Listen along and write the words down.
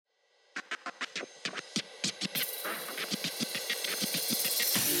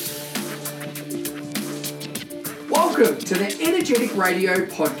Welcome to the Energetic Radio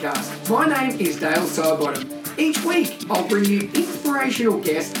Podcast. My name is Dale Sidebottom. Each week, I'll bring you inspirational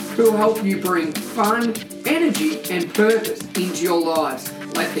guests who will help you bring fun, energy, and purpose into your lives.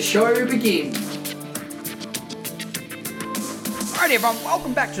 Let the show begin. Alright everyone,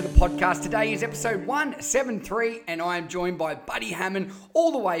 welcome back to the podcast. Today is episode 173 and I am joined by Buddy Hammond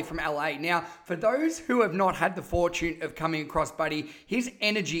all the way from LA. Now, for those who have not had the fortune of coming across Buddy, his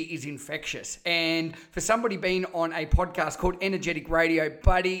energy is infectious. And for somebody being on a podcast called Energetic Radio,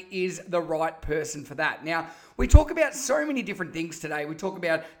 Buddy is the right person for that. Now, we talk about so many different things today. We talk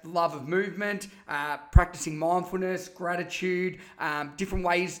about the love of movement, practicing mindfulness, gratitude, different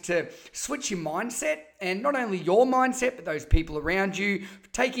ways to switch your mindset, and not only your mindset, but those people around you,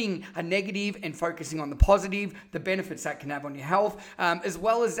 taking a negative and focusing on the positive, the benefits that can have on your health. As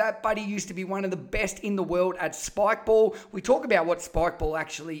well as that, Buddy used to be one of the best in the world at Spikeball. We talk about what Spikeball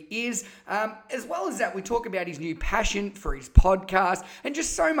actually is. As well as that, we talk about his new passion for his podcast and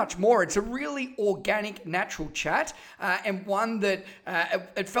just so much more. It's a really organic, natural chat, and one that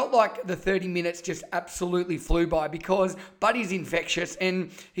it felt like the 30 minutes just absolutely flew by because Buddy's infectious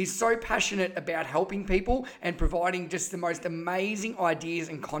and he's so passionate about helping people and providing just the most amazing ideas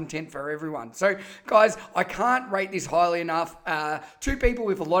and content for everyone. So guys, I can't rate this highly enough. Two people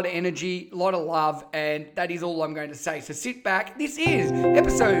with a lot of energy, a lot of love, and that is all I'm going to say. So sit back. This is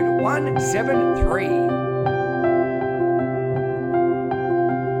episode 173.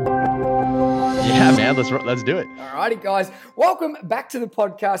 Yeah, man, let's do it. Alrighty, guys. Welcome back to the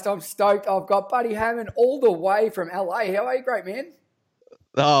podcast. I'm stoked. I've got Buddy Hammond all the way from LA. How are you? Great, man.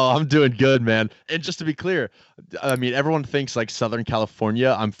 Oh, I'm doing good, man. And just to be clear, I mean, everyone thinks like Southern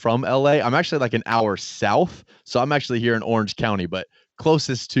California. I'm from LA. I'm actually like an hour south. So I'm actually here in Orange County, but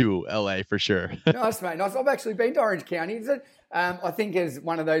closest to LA for sure. Nice, mate. Nice. I've actually been to Orange County. Is it? I think as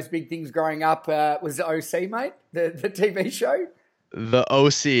one of those big things growing up was the OC, mate, the TV show. The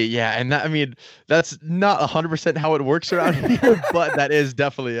OC, yeah, and that, I mean, that's not 100% how it works around here, but that is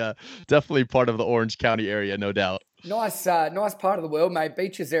definitely part of the Orange County area, no doubt. Nice part of the world, mate.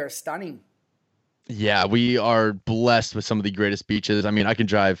 Beaches there are stunning. Yeah, we are blessed with some of the greatest beaches. I mean, I can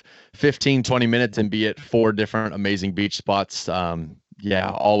drive 15, 20 minutes and be at 4 different amazing beach spots.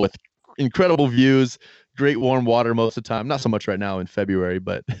 Yeah, all with incredible views, great warm water most of the time. Not so much right now in February,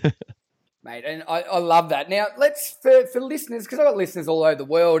 but mate, and I love that. Now, let's, for listeners, because I've got listeners all over the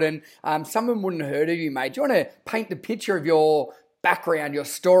world, and some of them wouldn't have heard of you, mate. Do you want to paint the picture of your background, your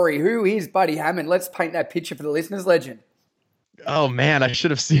story? Who is Buddy Hammond? Let's paint that picture for the listeners, legend. Oh man, I should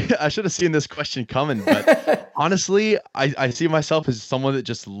have seen this question coming. But honestly, I see myself as someone that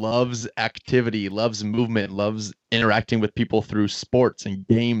just loves activity, loves movement, loves interacting with people through sports and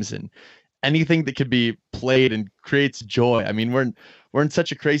games and anything that could be played and creates joy. I mean, we're in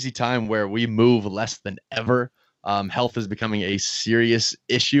such a crazy time where we move less than ever. Health is becoming a serious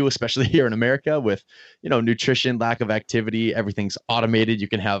issue, especially here in America with, nutrition, lack of activity, everything's automated. You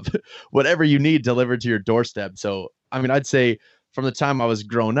can have whatever you need delivered to your doorstep. So, I mean, I'd say from the time I was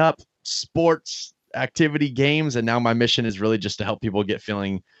growing up, sports, activity, games, and now my mission is really just to help people get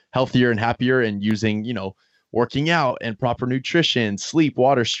feeling healthier and happier and using, working out and proper nutrition, sleep,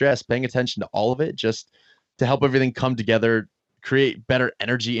 water, stress, paying attention to all of it, just to help everything come together, create better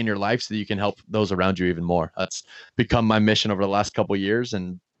energy in your life so that you can help those around you even more. That's become my mission over the last couple of years,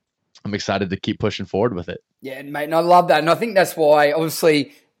 and I'm excited to keep pushing forward with it. Yeah, mate, and I love that. And I think that's why,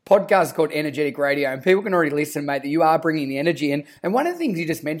 obviously, podcast is called Energetic Radio, and people can already listen, mate, that you are bringing the energy in. And one of the things you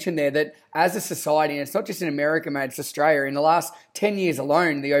just mentioned there, that as a society, and it's not just in America, mate, it's Australia, in the last 10 years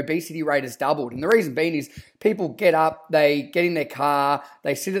alone, the obesity rate has doubled. And the reason being is people get up, they get in their car,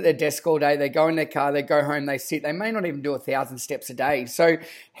 they sit at their desk all day, they go in their car, they go home, they sit. They may not even do 1,000 steps a day. So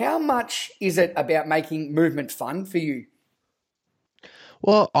how much is it about making movement fun for you?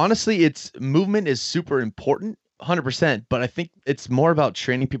 Well, honestly, movement is super important. 100%, but I think it's more about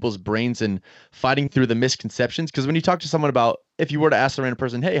training people's brains and fighting through the misconceptions. Because when you talk to someone about, if you were to ask a random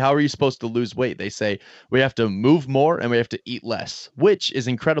person, hey, how are you supposed to lose weight? They say, we have to move more and we have to eat less, which is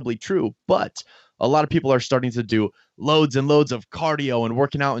incredibly true. But a lot of people are starting to do loads and loads of cardio and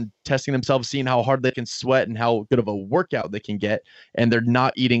working out and testing themselves, seeing how hard they can sweat and how good of a workout they can get. And they're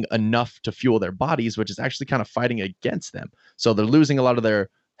not eating enough to fuel their bodies, which is actually kind of fighting against them. So they're losing a lot of their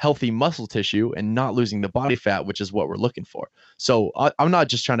healthy muscle tissue and not losing the body fat, which is what we're looking for. So I'm not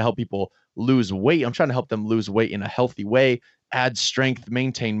just trying to help people lose weight. I'm trying to help them lose weight in a healthy way, add strength,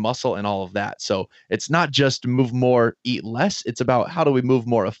 maintain muscle, and all of that. So it's not just move more, eat less. It's about how do we move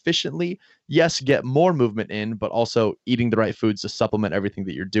more efficiently? Yes, get more movement in, but also eating the right foods to supplement everything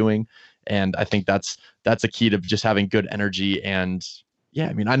that you're doing. And I think that's a key to just having good energy. And yeah,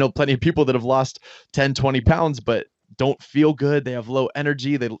 I mean, I know plenty of people that have lost 10, 20 pounds, but don't feel good. They have low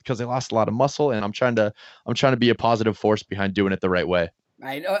energy. Because they lost a lot of muscle, and I'm trying to be a positive force behind doing it the right way.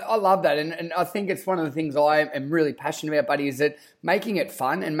 Mate, I love that. And I think it's one of the things I am really passionate about, buddy, is that making it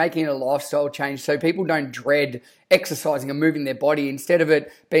fun and making it a lifestyle change so people don't dread exercising and moving their body. Instead of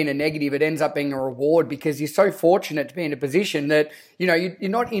it being a negative, it ends up being a reward because you're so fortunate to be in a position that, you're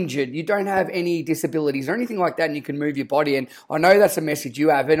not injured, you don't have any disabilities or anything like that, and you can move your body. And I know that's a message you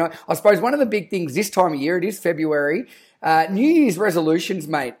have. And I suppose one of the big things this time of year, it is February, New Year's resolutions,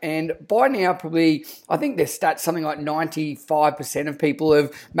 mate. And by now, probably, I think their stats, something like 95% of people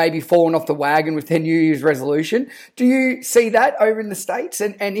have maybe fallen off the wagon with their New Year's resolution. Do you see that over in the States?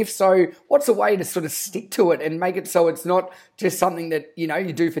 And if so, what's a way to sort of stick to it and make it so it's not just something that,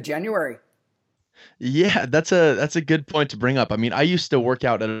 you do for January? Yeah, that's a good point to bring up. I mean, I used to work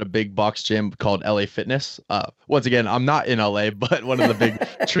out at a big box gym called LA Fitness. Once again, I'm not in LA, but one of the big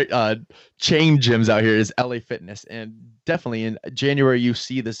chain gyms out here is LA Fitness. And definitely in January, you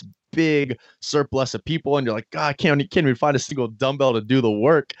see this big surplus of people, and you're like, God, I can't even find a single dumbbell to do the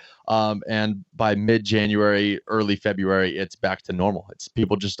work. And by mid-January, early February, it's back to normal. It's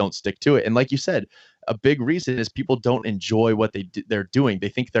people just don't stick to it. And like you said, a big reason is people don't enjoy what they're doing. They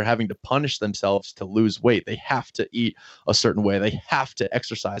think they're having to punish themselves to lose weight. They have to eat a certain way. They have to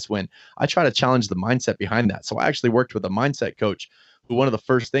exercise. When I try to challenge the mindset behind that. So I actually worked with a mindset coach who one of the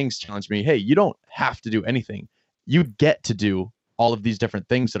first things challenged me, hey, you don't have to do anything. You get to do all of these different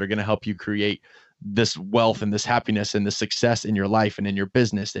things that are going to help you create this wealth and this happiness and this success in your life and in your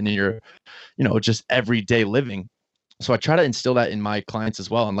business and in your, just everyday living. So I try to instill that in my clients as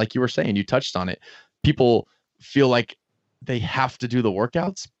well. And like you were saying, you touched on it. People feel like they have to do the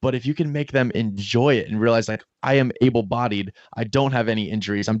workouts, but if you can make them enjoy it and realize like, I am able-bodied, I don't have any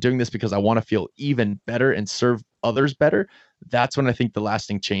injuries, I'm doing this because I want to feel even better and serve others better, that's when I think the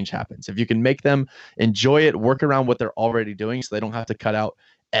lasting change happens. If you can make them enjoy it, work around what they're already doing so they don't have to cut out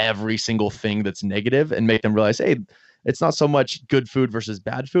every single thing that's negative, and make them realize, hey, it's not so much good food versus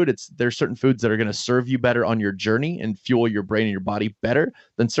bad food. There's certain foods that are going to serve you better on your journey and fuel your brain and your body better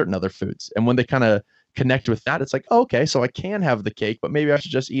than certain other foods. And when they kind of connect with that, it's like, oh, okay, so I can have the cake, but maybe I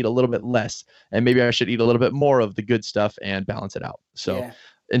should just eat a little bit less, and maybe I should eat a little bit more of the good stuff and balance it out. So yeah.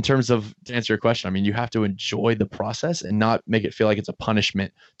 In terms of, to answer your question, I mean, you have to enjoy the process and not make it feel like it's a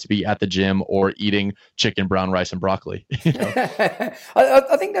punishment to be at the gym or eating chicken, brown rice, and broccoli.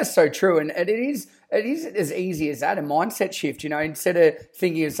 I think that's so true. And it is as easy as that, a mindset shift, instead of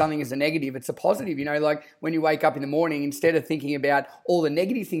thinking of something as a negative, it's a positive, like when you wake up in the morning, instead of thinking about all the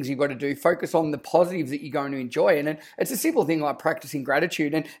negative things you've got to do, focus on the positives that you're going to enjoy. And it's a simple thing like practicing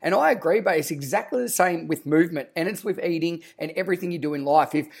gratitude. And I agree, but it's exactly the same with movement, and it's with eating and everything you do in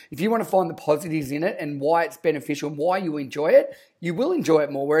life. If you want to find the positives in it and why it's beneficial and why you enjoy it, you will enjoy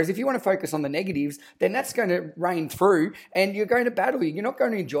it more. Whereas if you want to focus on the negatives, then that's going to reign through and you're going to battle. You're not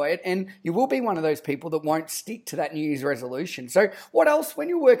going to enjoy it, and you will be one of those people that won't stick to that New Year's resolution. So what else, when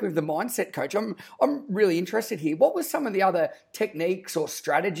you work with the mindset coach, I'm really interested here. What were some of the other techniques or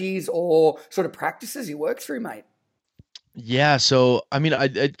strategies or sort of practices you work through, mate? Yeah. So, I mean,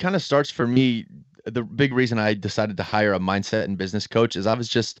 it kind of starts for me. The big reason I decided to hire a mindset and business coach is I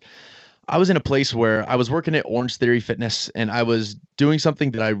was in a place where I was working at Orange Theory Fitness, and I was doing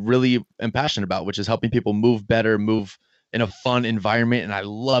something that I really am passionate about, which is helping people move better, move in a fun environment. And I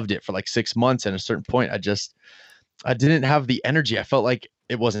loved it for like 6 months. And at a certain point, I didn't have the energy. I felt like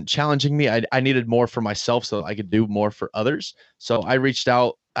it wasn't challenging me. I needed more for myself so I could do more for others. So I reached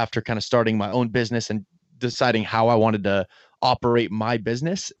out after kind of starting my own business and deciding how I wanted to operate my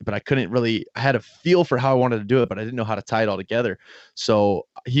business, but I had a feel for how I wanted to do it, but I didn't know how to tie it all together. So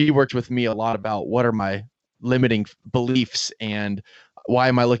he worked with me a lot about what are my limiting beliefs and why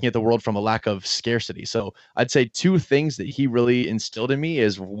am I looking at the world from a lack of scarcity. So I'd say 2 things that he really instilled in me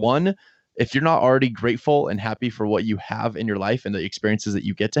is, one, if you're not already grateful and happy for what you have in your life and the experiences that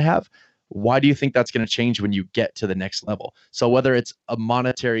you get to have, why do you think that's going to change when you get to the next level? So whether it's a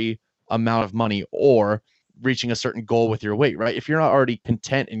monetary amount of money or reaching a certain goal with your weight, right? If you're not already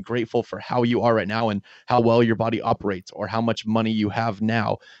content and grateful for how you are right now and how well your body operates or how much money you have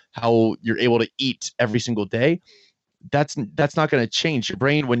now, how you're able to eat every single day, that's not going to change. Your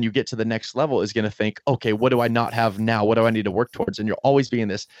brain, when you get to the next level, is going to think, okay, what do I not have now? What do I need to work towards? And you'll always be in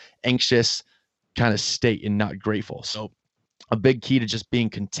this anxious kind of state and not grateful. So a big key to just being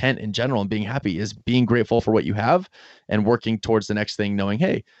content in general and being happy is being grateful for what you have and working towards the next thing, knowing,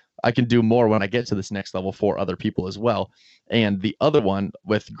 hey, I can do more when I get to this next level for other people as well. And the other one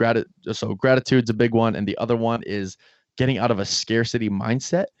with gratitude's a big one. And the other one is getting out of a scarcity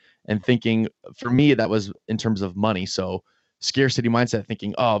mindset and thinking, for me, that was in terms of money. So scarcity mindset,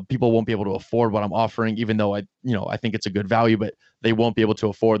 thinking, oh, people won't be able to afford what I'm offering, even though I think it's a good value, but they won't be able to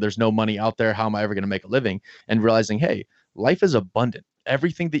afford. There's no money out there. How am I ever going to make a living? And realizing, hey, life is abundant.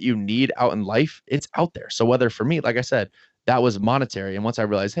 Everything that you need out in life, it's out there. So whether for me, like I said, that was monetary. And once I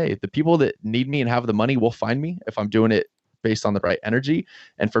realized, hey, the people that need me and have the money will find me if I'm doing it based on the right energy.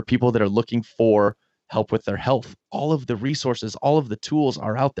 And for people that are looking for help with their health, all of the resources, all of the tools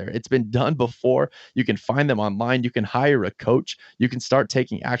are out there. It's been done before. You can find them online. You can hire a coach. You can start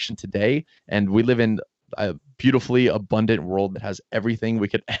taking action today. And we live in a beautifully abundant world that has everything we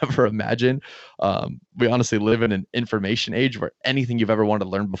could ever imagine. We honestly live in an information age where anything you've ever wanted to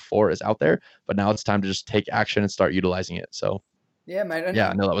learn before is out there, but now it's time to just take action and start utilizing it. So yeah, mate.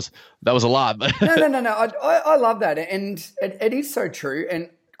 Yeah, no, that was a lot. But No. I love that, and it is so true. And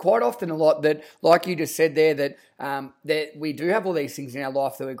quite often, a lot that, like you just said there, that we do have all these things in our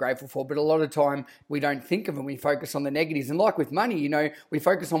life that we're grateful for, but a lot of time we don't think of them. We focus on the negatives, and like with money, we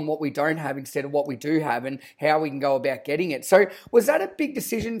focus on what we don't have instead of what we do have and how we can go about getting it. So, was that a big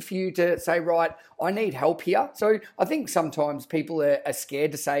decision for you to say, right, I need help here? So, I think sometimes people are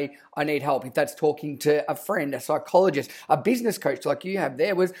scared to say, I need help. If that's talking to a friend, a psychologist, a business coach like you have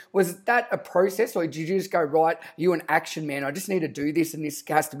there, was that a process, or did you just go, right, you an action man, I just need to do this and this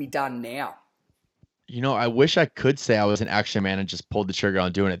has to be done now? I wish I could say I was an action man and just pulled the trigger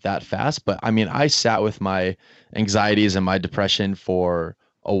on doing it that fast. But I mean, I sat with my anxieties and my depression for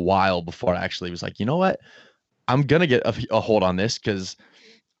a while before I actually was like, you know what? I'm going to get a hold on this, because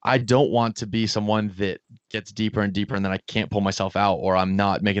I don't want to be someone that gets deeper and deeper and then I can't pull myself out, or I'm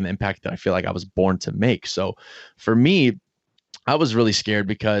not making the impact that I feel like I was born to make. So for me, I was really scared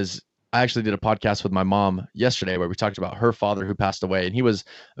because I actually did a podcast with my mom yesterday where we talked about her father who passed away, and he was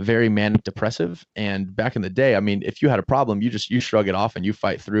very manic depressive. And back in the day, I mean, if you had a problem, you shrug it off and you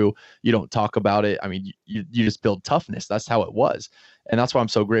fight through. You don't talk about it. I mean, you just build toughness. That's how it was. And that's why I'm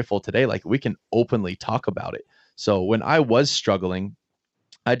so grateful today. Like, we can openly talk about it. So when I was struggling,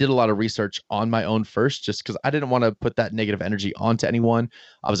 I did a lot of research on my own first, just because I didn't want to put that negative energy onto anyone.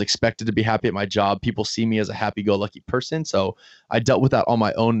 I was expected to be happy at my job. People see me as a happy-go-lucky person. So I dealt with that on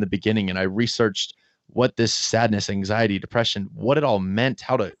my own in the beginning, and I researched what this sadness, anxiety, depression, what it all meant,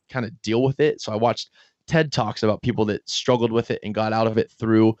 how to kind of deal with it. So I watched TED Talks about people that struggled with it and got out of it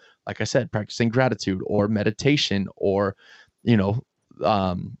through, like I said, practicing gratitude or meditation, or,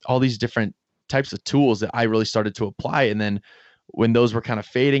 all these different types of tools that I really started to apply. And then when those were kind of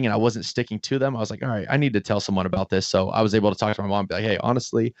fading and I wasn't sticking to them, I was like, all right, I need to tell someone about this. So I was able to talk to my mom and be like, hey,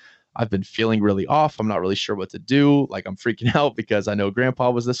 honestly, I've been feeling really off. I'm not really sure what to do. Like, I'm freaking out because I know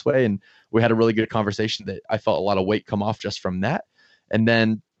grandpa was this way. And we had a really good conversation that I felt a lot of weight come off just from that. And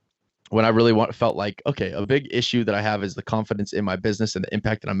then when I really felt like, okay, a big issue that I have is the confidence in my business and the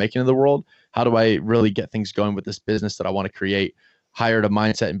impact that I'm making in the world. How do I really get things going with this business that I want to create? Hired a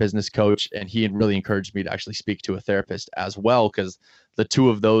mindset and business coach, and he really encouraged me to actually speak to a therapist as well, because the two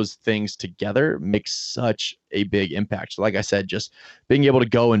of those things together make such a big impact. So like I said, just being able to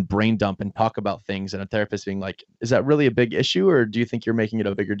go and brain dump and talk about things, and a therapist being like, is that really a big issue, or do you think you're making it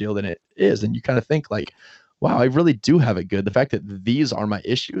a bigger deal than it is? And you kind of think like, wow, I really do have it good. The fact that these are my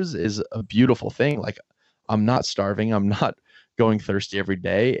issues is a beautiful thing. Like, I'm not starving. I'm not going thirsty every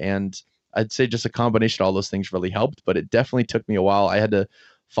day. And I'd say just a combination of all those things really helped, but it definitely took me a while. I had to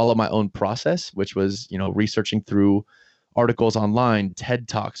follow my own process, which was, researching through articles online, TED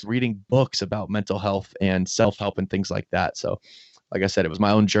Talks, reading books about mental health and self-help and things like that. So like I said, it was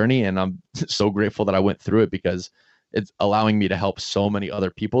my own journey, and I'm so grateful that I went through it, because it's allowing me to help so many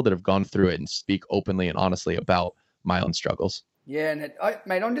other people that have gone through it and speak openly and honestly about my own struggles. Yeah, and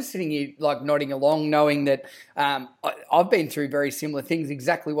mate, I'm just sitting here like nodding along, knowing that I've been through very similar things,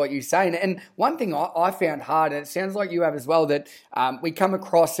 exactly what you say. And one thing I found hard, and it sounds like you have as well, that we come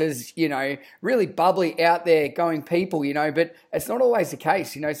across as, really bubbly, out there going people, but it's not always the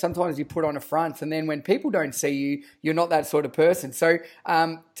case. Sometimes you put on a front, and then when people don't see you, you're not that sort of person. So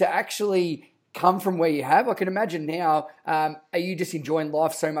to actually come from where you have, I can imagine now, are you just enjoying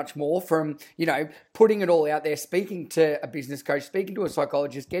life so much more from, putting it all out there, speaking to a business coach, speaking to a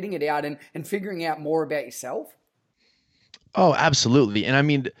psychologist, getting it out and figuring out more about yourself? Oh, absolutely. And I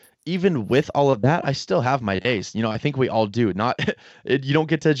mean, even with all of that, I still have my days. I think we all do. Not you don't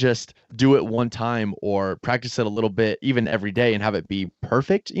get to just do it one time or practice it a little bit, even every day, and have it be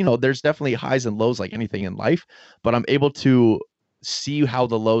perfect. There's definitely highs and lows like anything in life, but I'm able to see how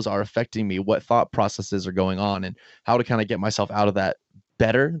the lows are affecting me, what thought processes are going on, and how to kind of get myself out of that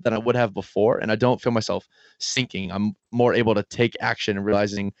better than I would have before. And I don't feel myself sinking. I'm more able to take action and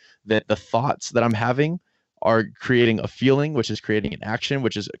realizing that the thoughts that I'm having are creating a feeling, which is creating an action,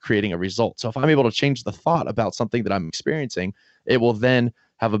 which is creating a result. So if I'm able to change the thought about something that I'm experiencing, it will then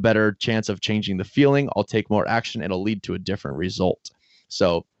have a better chance of changing the feeling. I'll take more action. It'll lead to a different result.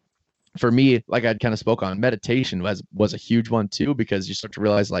 So for me, like I kind of spoke on, meditation was a huge one too, because you start to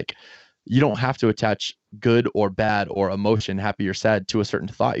realize like you don't have to attach good or bad or emotion, happy or sad, to a certain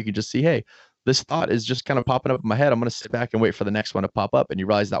thought. You can just see, hey, this thought is just kind of popping up in my head. I'm going to sit back and wait for the next one to pop up. And you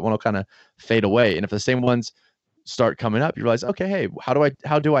realize that one will kind of fade away. And if the same ones start coming up, you realize, okay, hey, how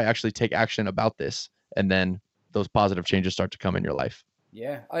do I actually take action about this? And then those positive changes start to come in your life.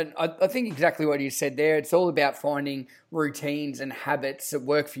 Yeah, I think exactly what you said there. It's all about finding routines and habits that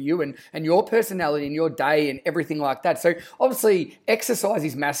work for you and your personality and your day and everything like that. So obviously exercise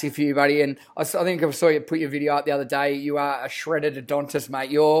is massive for you, buddy. And I think I saw you put your video up the other day. You are a shredded Adonis,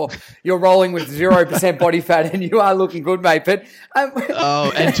 mate. You're rolling with 0% body fat and you are looking good, mate. But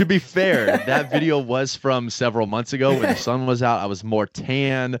oh, and to be fair, that video was from several months ago when the sun was out. I was more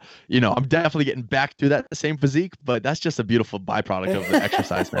tan. I'm definitely getting back to that same physique, but that's just a beautiful byproduct of the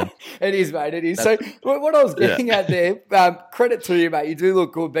exercise, man. It is, mate. It is. So what I was getting at there, credit to you, mate. You do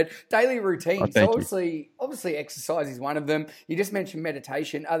look good, but daily routine. So obviously exercise is one of them. You just mentioned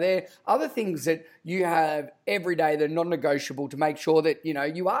meditation. Are there other things that you have every day that are non-negotiable to make sure that,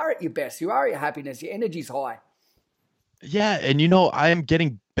 you are at your best, you are at your happiness, your energy's high? Yeah. And I am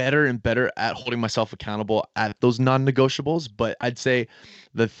getting better and better at holding myself accountable at those non-negotiables. But I'd say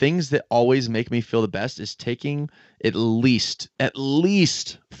the things that always make me feel the best is taking at least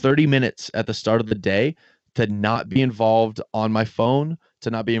 30 minutes at the start of the day to not be involved on my phone, to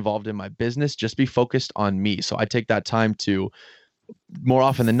not be involved in my business, just be focused on me. So I take that time to, more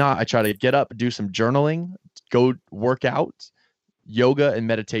often than not, I try to get up, do some journaling, go work out, yoga, and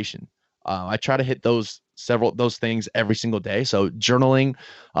meditation. I try to hit those things every single day. So journaling,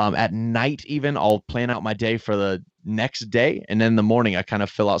 at night, even I'll plan out my day for the next day. And then in the morning, I kind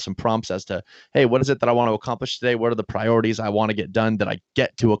of fill out some prompts as to, hey, what is it that I want to accomplish today? What are the priorities I want to get done that I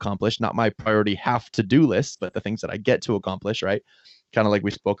get to accomplish? Not my priority have to do list, but the things that I get to accomplish, right? Kind of like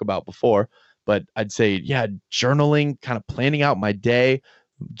we spoke about before. But I'd say, yeah, journaling, kind of planning out my day,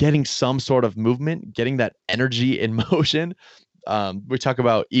 getting some sort of movement, getting that energy in motion. We talk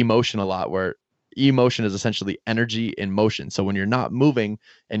about emotion a lot, where emotion is essentially energy in motion. So when you're not moving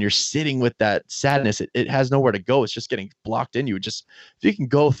and you're sitting with that sadness, it has nowhere to go. It's just getting blocked in you. Just, if you can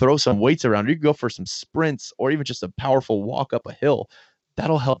go throw some weights around, you can go for some sprints or even just a powerful walk up a hill,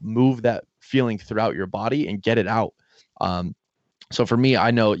 that'll help move that feeling throughout your body and get it out. So for me,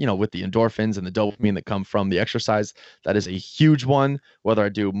 I know, with the endorphins and the dopamine that come from the exercise, that is a huge one, whether I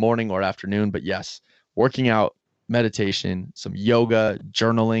do morning or afternoon. But yes, working out, meditation, some yoga,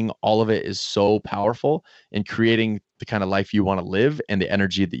 journaling, all of it is so powerful in creating the kind of life you want to live and the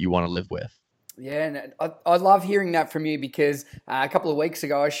energy that you want to live with. Yeah, and I love hearing that from you because a couple of weeks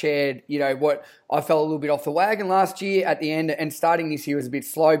ago I shared, what I fell a little bit off the wagon last year at the end, and starting this year was a bit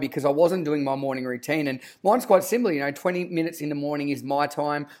slow because I wasn't doing my morning routine. And mine's quite simple, 20 minutes in the morning is my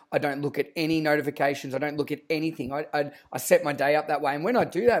time. I don't look at any notifications. I don't look at anything. I set my day up that way. And when I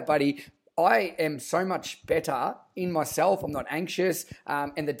do that, buddy, I am so much better in myself. I'm not anxious,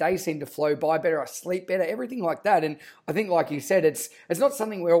 and the days seem to flow by better. I sleep better, everything like that. And I think, like you said, it's not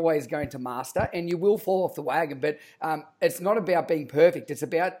something we're always going to master, and you will fall off the wagon. But it's not about being perfect. It's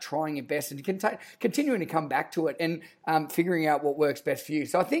about trying your best and continuing to come back to it and figuring out what works best for you.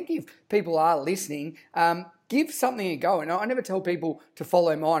 So I think if people are listening, give something a go. And I never tell people to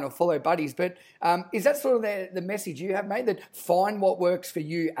follow mine or follow Buddy's, but is that sort of the message you have, mate, that find what works for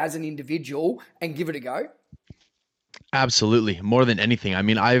you as an individual and give it a go? Absolutely. More than anything. I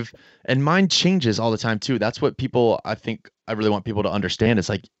mean, and mine changes all the time too. That's what I think I really want people to understand. It's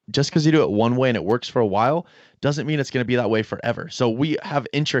like, just because you do it one way and it works for a while doesn't mean it's going to be that way forever. So we have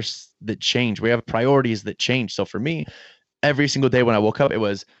interests that change. We have priorities that change. So for me, every single day when I woke up, it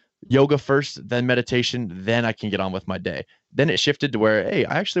was yoga first, then meditation, then I can get on with my day. Then it shifted to where, hey,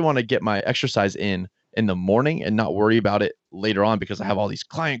 I actually want to get my exercise in the morning and not worry about it later on because I have all these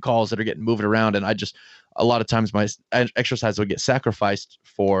client calls that are getting moved around. And a lot of times my exercise would get sacrificed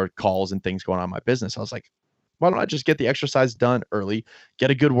for calls and things going on in my business. I was like, why don't I just get the exercise done early,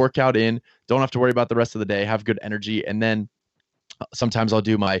 get a good workout in, don't have to worry about the rest of the day, have good energy. And then sometimes I'll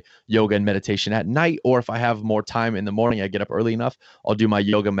do my yoga and meditation at night, or if I have more time in the morning, I get up early enough, I'll do my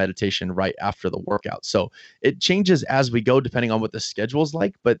yoga meditation right after the workout. So it changes as we go, depending on what the schedule is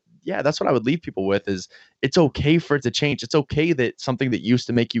like. But yeah, that's what I would leave people with is it's okay for it to change. It's okay that something that used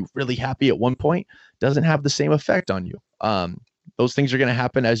to make you really happy at one point doesn't have the same effect on you. Those things are going to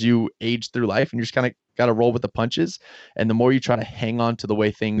happen as you age through life, and you just kind of got to roll with the punches. And the more you try to hang on to the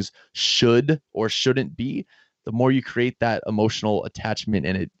way things should or shouldn't be, the more you create that emotional attachment,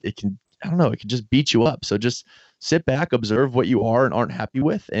 and it can, I don't know, it can just beat you up. So just sit back, observe what you are and aren't happy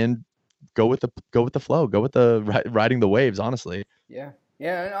with, and go with the flow, go with the riding the waves, honestly. Yeah.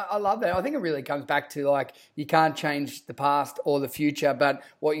 Yeah, and I love that. I think it really comes back to like you can't change the past or the future, but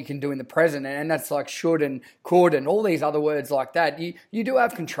what you can do in the present, and that's like should and could and all these other words like that. You do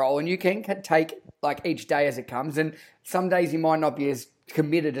have control, and you can take like each day as it comes. And some days you might not be as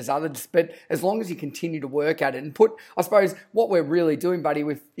committed as others, but as long as you continue to work at it and put, I suppose, what we're really doing, buddy,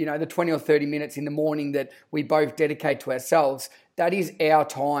 with the 20 or 30 minutes in the morning that we both dedicate to ourselves. That is our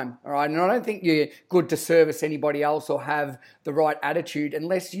time, all right? And I don't think you're good to service anybody else or have the right attitude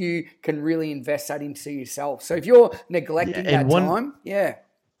unless you can really invest that into yourself. So if you're neglecting time,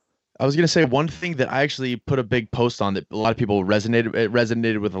 I was going to say one thing that I actually put a big post on that a lot of people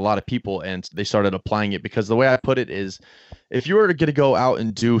resonated with a lot of people, and they started applying it, because the way I put it is, if you were going to go out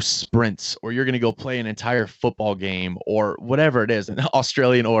and do sprints, or you're going to go play an entire football game or whatever it is, an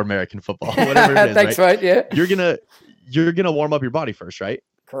Australian or American football, whatever it is, thanks, right? Yeah. You're gonna warm up your body first, right?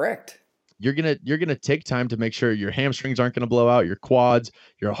 Correct. You're gonna take time to make sure your hamstrings aren't gonna blow out, your quads,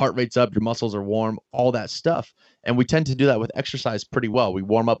 your heart rate's up, your muscles are warm, all that stuff. And we tend to do that with exercise pretty well. We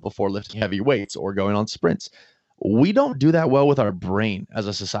warm up before lifting heavy weights or going on sprints. We don't do that well with our brain as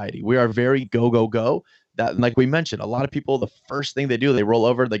a society. We are very go, go, go. That, like we mentioned, a lot of people, the first thing they do, they roll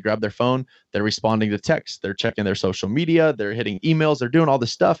over, they grab their phone, they're responding to texts, they're checking their social media, they're hitting emails, they're doing all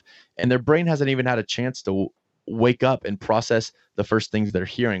this stuff, and their brain hasn't even had a chance to wake up and process the first things they're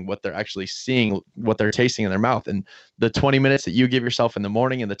hearing, what they're actually seeing, what they're tasting in their mouth. And the 20 minutes that you give yourself in the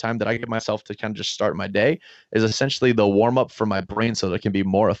morning and the time that I give myself to kind of just start my day is essentially the warm up for my brain so that it can be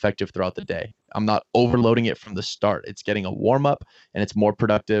more effective throughout the day. I'm not overloading it from the start. It's getting a warm up and it's more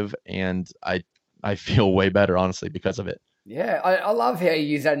productive. And I feel way better, honestly, because of it. Yeah, I love how you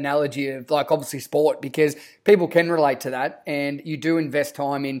use that analogy of like obviously sport, because people can relate to that, and you do invest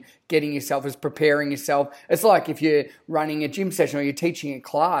time in getting yourself, as preparing yourself. It's like if you're running a gym session or you're teaching a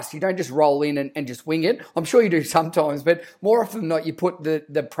class, you don't just roll in and just wing it. I'm sure you do sometimes, but more often than not, you put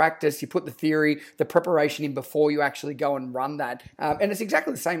the practice, you put the theory, the preparation in before you actually go and run that. And it's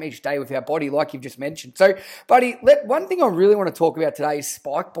exactly the same each day with our body, like you've just mentioned. So, buddy, one thing I really want to talk about today is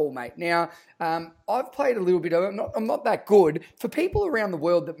spike ball, mate. Now, I've played a little bit of it. I'm not that good. For people around the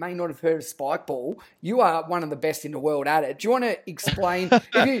world that may not have heard of spike ball, you are one of the best in the world at it. Do you want to explain,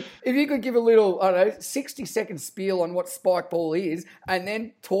 if you could give a little, 60-second spiel on what spike ball is, and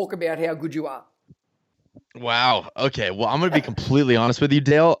then talk about how good you are? Wow. Okay. Well, I'm going to be completely honest with you,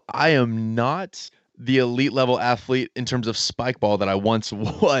 Dale. I am not the elite level athlete in terms of spike ball that I once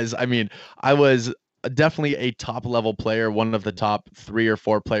was. I mean, I was definitely a top level player, one of the top 3 or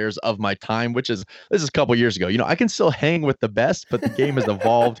 4 players of my time, this is a couple years ago. I can still hang with the best, but the game has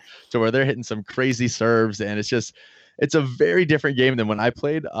evolved to where they're hitting some crazy serves, and it's a very different game than when I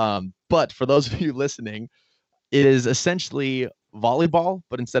played. But for those of you listening, it is essentially volleyball,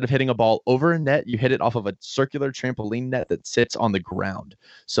 but instead of hitting a ball over a net, you hit it off of a circular trampoline net that sits on the ground.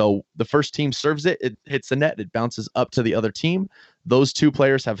 So the first team serves it, it hits the net, it bounces up to the other team. Those 2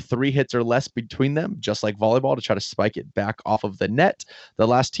 players have 3 hits or less between them, just like volleyball, to try to spike it back off of the net. The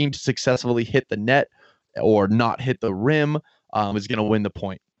last team to successfully hit the net or not hit the rim is going to win the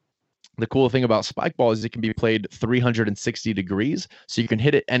point. The cool thing about spike ball is it can be played 360 degrees, so you can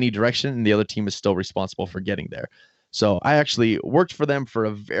hit it any direction, and the other team is still responsible for getting there. So I actually worked for them for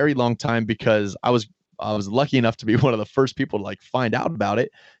a very long time because I was lucky enough to be one of the first people to find out about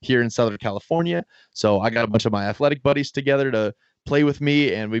it here in Southern California. So I got a bunch of my athletic buddies together to play with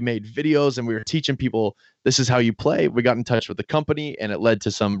me, and we made videos and we were teaching people, this is how you play. We got in touch with the company, and it led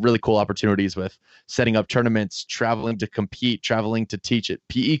to some really cool opportunities with setting up tournaments, traveling to compete, traveling to teach at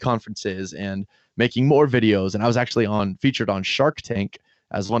PE conferences, and making more videos. And I was actually featured on Shark Tank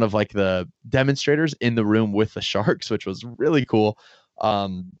as one of the demonstrators in the room with the sharks, which was really cool.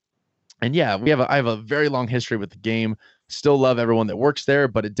 And yeah, I have a very long history with the game. Still love everyone that works there,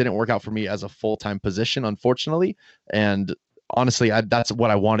 but it didn't work out for me as a full-time position, unfortunately. And honestly, that's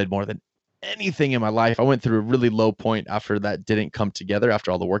what I wanted more than anything in my life. I went through a really low point after that didn't come together,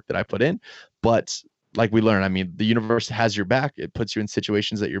 after all the work that I put in. But like we learned, I mean, the universe has your back. It puts you in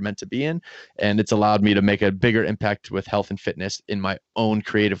situations that you're meant to be in. And it's allowed me to make a bigger impact with health and fitness in my own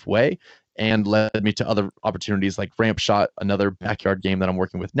creative way, and led me to other opportunities like Ramp Shot, another backyard game that I'm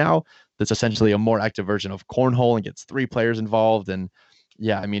working with now. That's essentially a more active version of cornhole and gets 3 players involved. And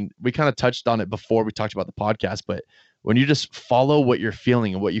yeah, I mean, we kind of touched on it before we talked about the podcast, but when you just follow what you're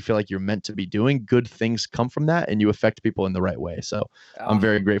feeling and what you feel like you're meant to be doing, good things come from that and you affect people in the right way. So I'm Ah,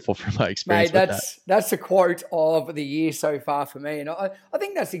 very grateful for my experience mate, with that. that's the quote of the year so far for me, and I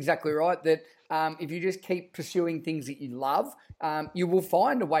think that's exactly right. That if you just keep pursuing things that you love, you will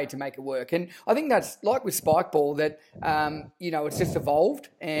find a way to make it work. And I think that's like with Spikeball that it's just evolved.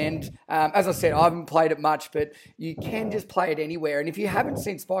 And as I said, I haven't played it much, but you can just play it anywhere. And if you haven't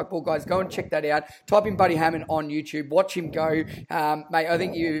seen Spikeball, guys, go and check that out. Type in Buddy Hammond on YouTube, watch him go, mate. I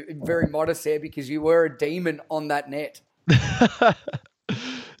think you're very modest there because you were a demon on that net.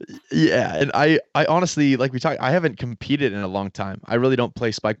 Yeah, and I honestly, like we talked, I haven't competed in a long time. I really don't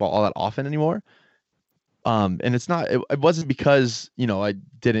play spike ball all that often anymore. And it wasn't because, I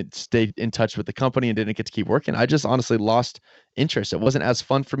didn't stay in touch with the company and didn't get to keep working. I just honestly lost interest. It wasn't as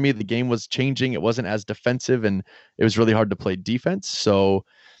fun for me. The game was changing. It wasn't as defensive and it was really hard to play defense. So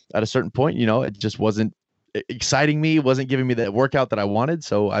at a certain point, it just wasn't exciting me, wasn't giving me the workout that I wanted.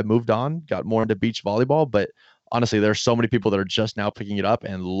 So I moved on, got more into beach volleyball, but honestly, there's so many people that are just now picking it up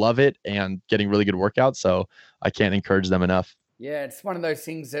and love it and getting really good workouts. So I can't encourage them enough. Yeah, it's one of those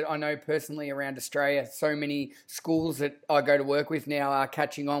things that I know personally around Australia. So many schools that I go to work with now are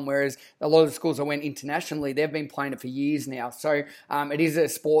catching on, whereas a lot of the schools I went internationally, they've been playing it for years now. So it is a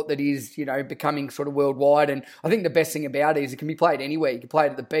sport that is, becoming sort of worldwide. And I think the best thing about it is it can be played anywhere. You can play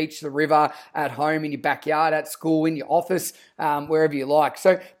it at the beach, the river, at home, in your backyard, at school, in your office, wherever you like.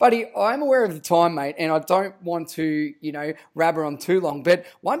 So, buddy, I'm aware of the time, mate, and I don't want to, rabber on too long. But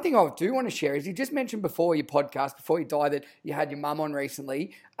one thing I do want to share is you just mentioned before your podcast, before you die, that you had your mum on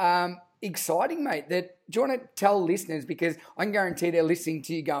recently. Exciting, mate. Do you want to tell listeners, because I can guarantee they're listening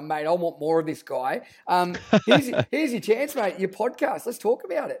to you going, mate, I want more of this guy. Here's your chance, mate, your podcast. Let's talk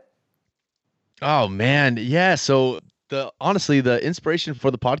about it. Oh man. Yeah. So honestly, the inspiration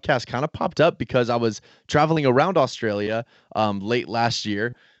for the podcast kind of popped up because I was traveling around Australia late last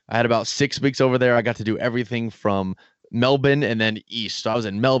year. I had about 6 weeks over there. I got to do everything from Melbourne and then east. So I was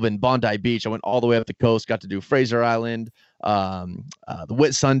in Melbourne, Bondi Beach. I went all the way up the coast, got to do Fraser Island, the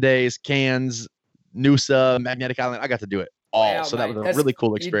Whitsundays, Cairns, Noosa, Magnetic Island. I got to do it all. Wow, So mate, that was a really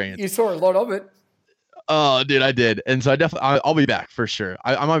cool experience. You saw a lot of it. Oh, dude, I did. And so I'll be back for sure.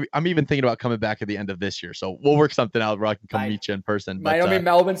 I'm even thinking about coming back at the end of this year. So we'll work something out where I can come meet you in person. Mate, I'm in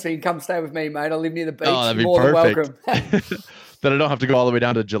Melbourne, so you can come stay with me, mate. I live near the beach. Oh, that'd be More perfect. than welcome. Then I don't have to go all the way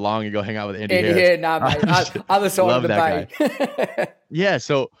down to Geelong and go hang out with Andy Harris. Yeah, nah, mate. Other side of the bay. Yeah.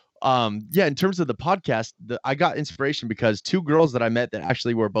 So, in terms of the podcast, I got inspiration because 2 girls that I met that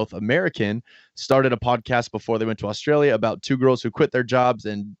actually were both American started a podcast before they went to Australia about 2 girls who quit their jobs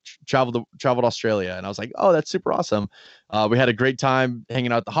and traveled Australia. And I was like, oh, that's super awesome. We had a great time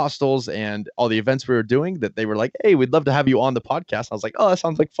hanging out at the hostels and all the events we were doing that they were like, hey, we'd love to have you on the podcast. I was like, oh, that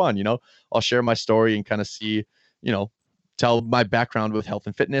sounds like fun. I'll share my story and kind of see, tell my background with health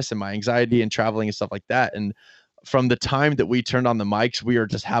and fitness and my anxiety and traveling and stuff like that. And from the time that we turned on the mics, we were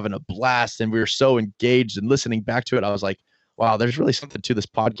just having a blast and we were so engaged and listening back to it. I was like, wow, there's really something to this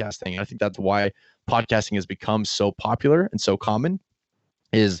podcast thing. And I think that's why podcasting has become so popular and so common.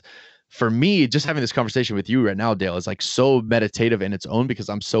 Is for me, just having this conversation with you right now, Dale, is like so meditative in its own because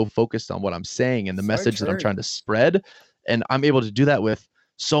I'm so focused on what I'm saying and the message that I'm trying to spread. And I'm able to do that with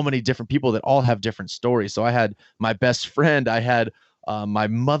so many different people that all have different stories. So I had my best friend, I had my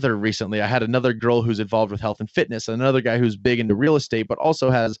mother recently, I had another girl who's involved with health and fitness, another guy who's big into real estate, but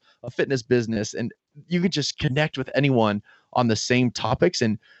also has a fitness business. And you could just connect with anyone on the same topics.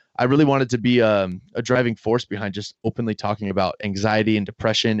 And I really wanted to be a driving force behind just openly talking about anxiety and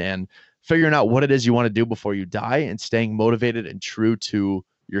depression and figuring out what it is you want to do before you die and staying motivated and true to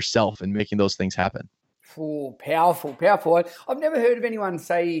yourself and making those things happen. Oh, powerful. I've never heard of anyone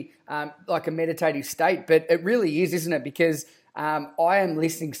say like a meditative state, but it really is, isn't it? Because I am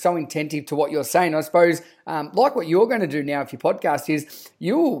listening so attentive to what you're saying. I suppose like what you're going to do now if your podcast is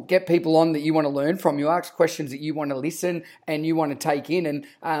you'll get people on that you want to learn from. You ask questions that you want to listen and you want to take in.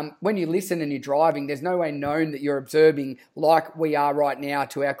 And when you listen and you're driving, there's no way known that you're observing like we are right now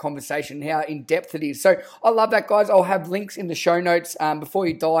to our conversation, how in depth it is. So I love that, guys. I'll have links in the show notes before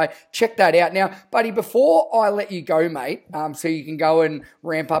you die. Check that out. Now, buddy, before I let you go, mate, so you can go and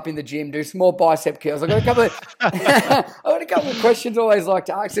ramp up in the gym, do some more bicep curls. I've got a couple of questions I always like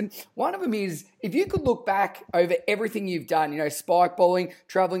to ask. And one of them is, if you could look back over everything you've done, spike bowling,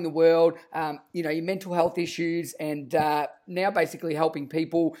 traveling the world, your mental health issues, and now basically helping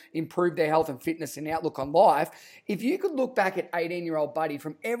people improve their health and fitness and outlook on life. If you could look back at 18-year-old Buddy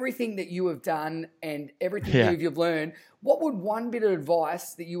from everything that you have done and everything you've learned, what would one bit of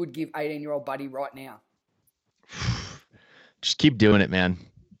advice that you would give 18-year-old Buddy right now? Just keep doing it, man.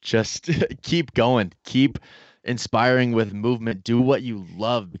 Just keep going. Keep inspiring with movement. Do what you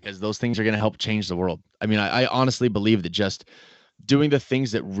love, because those things are going to help change the world. I mean, I honestly believe that just doing the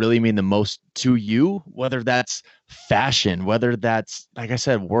things that really mean the most to you, whether that's fashion, whether that's, like I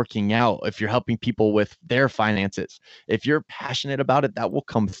said, working out, if you're helping people with their finances, if you're passionate about it, that will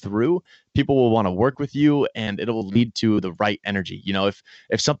come through. People will want to work with you, and it will lead to the right energy. You know, if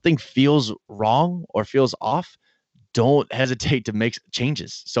something feels wrong or feels off, don't hesitate to make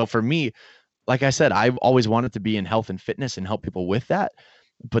changes. So for me, like I said, I've always wanted to be in health and fitness and help people with that.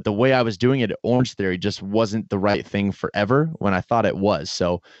 But the way I was doing it at Orange Theory just wasn't the right thing forever when I thought it was.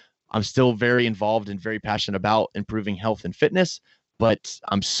 So I'm still very involved and very passionate about improving health and fitness. But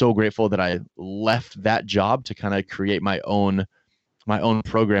I'm so grateful that I left that job to kind of create my own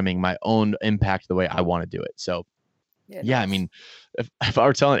programming, my own impact the way I want to do it. So yeah, nice. I mean, if I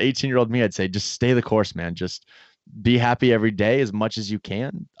were telling 18-year-old me, I'd say just stay the course, man. Just be happy every day as much as you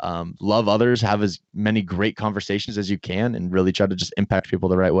can. Love others, have as many great conversations as you can, and really try to just impact people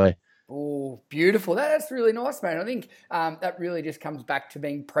the right way. Oh, beautiful. That's really nice, man. I think that really just comes back to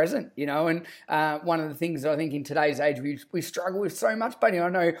being present, you know, and one of the things that I think in today's age we struggle with so much, buddy. I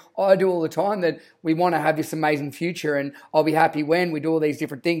know I do all the time, that we want to have this amazing future, and I'll be happy when we do all these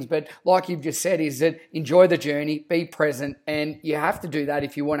different things. But like you've just said, is that enjoy the journey, be present, and you have to do that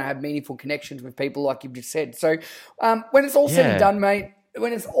if you want to have meaningful connections with people, like you've just said. So when it's all said and done, mate,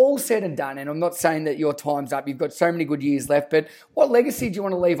 when it's all said and done, and I'm not saying that your time's up, you've got so many good years left, but what legacy do you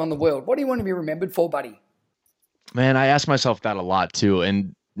want to leave on the world? What do you want to be remembered for, buddy? Man, I ask myself that a lot too,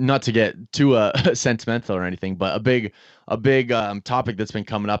 and not to get too sentimental or anything, but a big topic that's been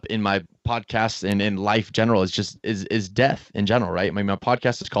coming up in my podcast and in life general is death in general, right? I mean, my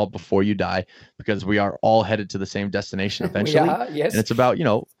podcast is called Before You Die, because we are all headed to the same destination eventually. Yes. And it's about, you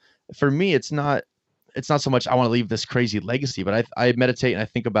know, for me, it's not so much I want to leave this crazy legacy, but I meditate and I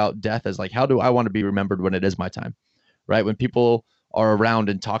think about death as like, how do I want to be remembered when it is my time, right? When people are around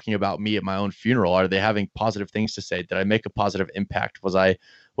and talking about me at my own funeral, are they having positive things to say? Did I make a positive impact? Was I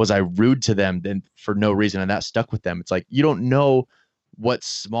rude to them then for no reason, and that stuck with them? It's like, you don't know what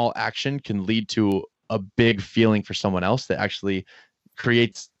small action can lead to a big feeling for someone else that actually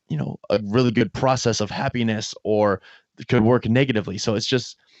creates, you know, a really good process of happiness, or could work negatively. So it's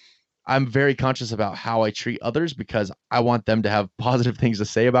just, I'm very conscious about how I treat others, because I want them to have positive things to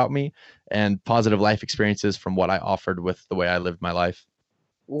say about me and positive life experiences from what I offered with the way I lived my life.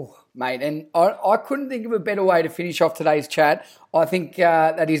 Oh, mate, and I couldn't think of a better way to finish off today's chat. I think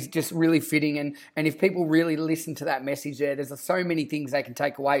that is just really fitting, and if people really listen to that message there's so many things they can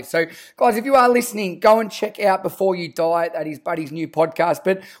take away. So, guys, if you are listening, go and check out Before You Die. That is Buddy's new podcast.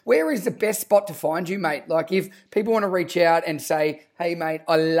 But where is the best spot to find you, mate? Like, if people want to reach out and say, hey, mate,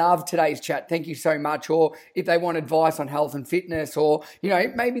 I love today's chat, thank you so much, or if they want advice on health and fitness, or, you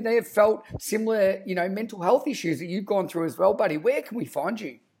know, maybe they have felt similar, you know, mental health issues that you've gone through as well, buddy, where can we find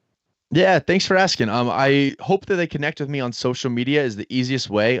you? Yeah, thanks for asking. I hope that they connect with me on social media is the easiest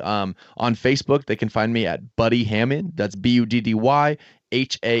way. On Facebook, they can find me at Buddy Hammon. That's BUDDY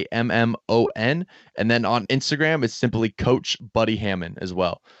HAMMON. And then on Instagram, it's simply Coach Buddy Hammon as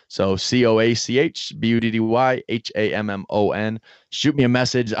well. So COACH BUDDY HAMMON. Shoot me a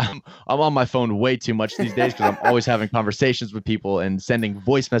message. I'm on my phone way too much these days, because I'm always having conversations with people and sending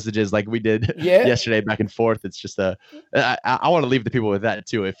voice messages like we did yesterday back and forth. It's just I want to leave the people with that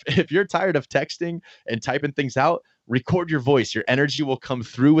too. If you're tired of texting and typing things out, record your voice. Your energy will come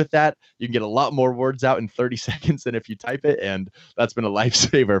through with that. You can get a lot more words out in 30 seconds than if you type it. And that's been a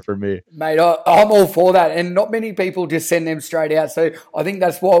lifesaver for me. Mate, I'm all for that. And not many people just send them straight out. So I think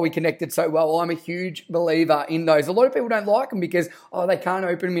that's why we connected so well. I'm a huge believer in those. A lot of people don't like them because, they can't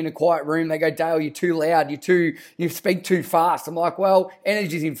open them in a quiet room. They go, Dale, you're too loud. You speak too fast. I'm like, well,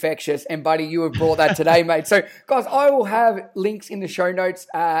 energy's infectious. And buddy, you have brought that today, mate. So guys, I will have links in the show notes.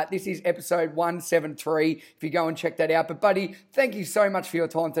 This is episode 173. If you go and check that out. But buddy, thank you so much for your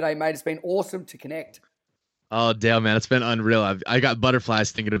time today, mate. It's been awesome to connect. Oh, Dale, man, it's been unreal. I got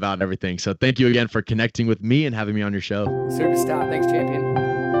butterflies thinking about everything. So thank you again for connecting with me and having me on your show. Superstar. Thanks, champion.